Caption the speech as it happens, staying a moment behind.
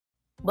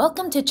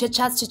Welcome to Chit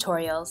Chats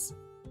Tutorials.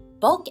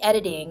 Bulk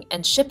editing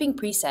and shipping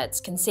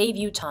presets can save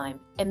you time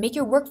and make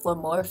your workflow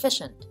more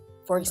efficient.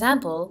 For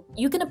example,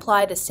 you can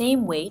apply the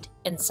same weight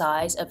and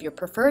size of your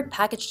preferred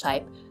package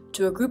type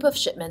to a group of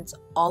shipments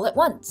all at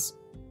once.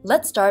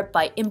 Let's start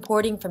by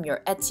importing from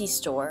your Etsy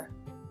store.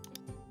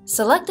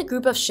 Select the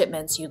group of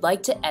shipments you'd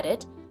like to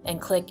edit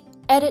and click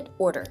Edit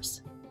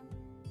Orders.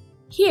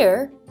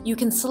 Here, you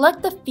can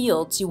select the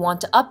fields you want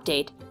to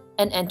update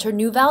and enter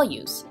new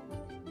values.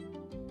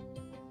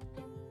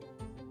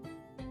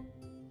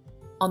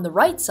 On the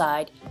right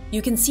side,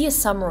 you can see a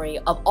summary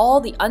of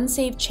all the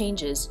unsaved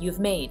changes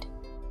you've made.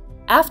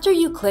 After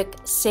you click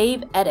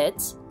Save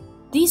Edits,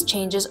 these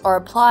changes are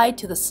applied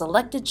to the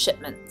selected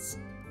shipments.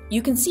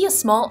 You can see a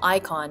small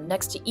icon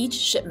next to each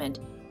shipment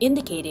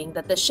indicating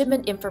that the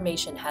shipment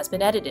information has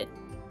been edited.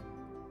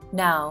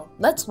 Now,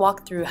 let's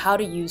walk through how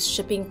to use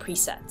shipping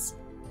presets.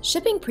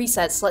 Shipping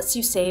presets lets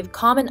you save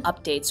common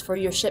updates for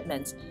your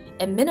shipments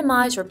and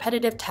minimize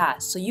repetitive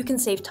tasks so you can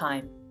save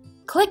time.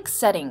 Click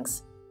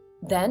Settings.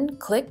 Then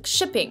click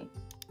Shipping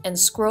and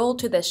scroll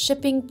to the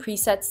Shipping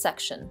Presets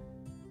section.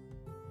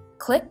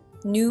 Click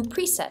New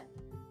Preset.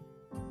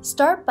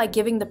 Start by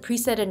giving the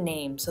preset a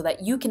name so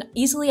that you can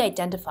easily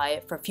identify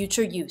it for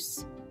future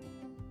use.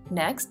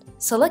 Next,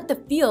 select the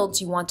fields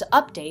you want to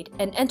update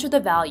and enter the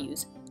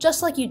values,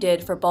 just like you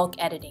did for bulk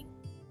editing.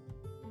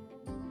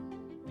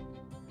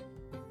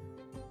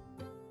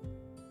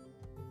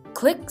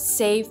 Click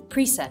Save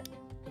Preset.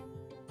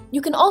 You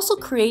can also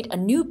create a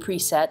new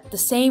preset the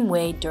same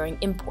way during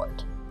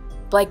import.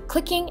 By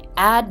clicking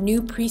Add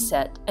New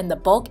Preset in the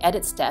bulk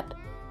edit step,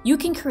 you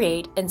can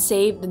create and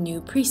save the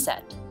new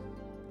preset.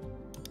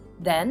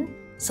 Then,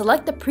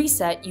 select the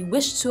preset you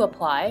wish to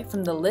apply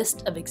from the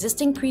list of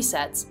existing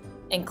presets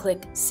and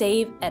click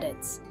Save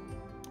Edits.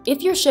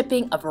 If you're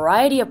shipping a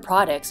variety of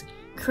products,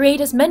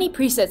 create as many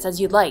presets as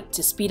you'd like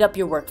to speed up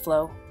your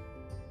workflow.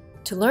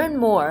 To learn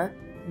more,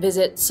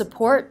 visit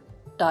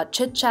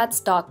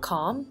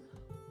support.chitchats.com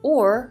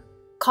or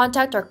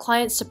contact our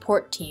client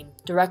support team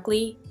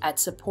directly at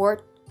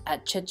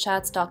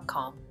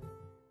support@chitchats.com.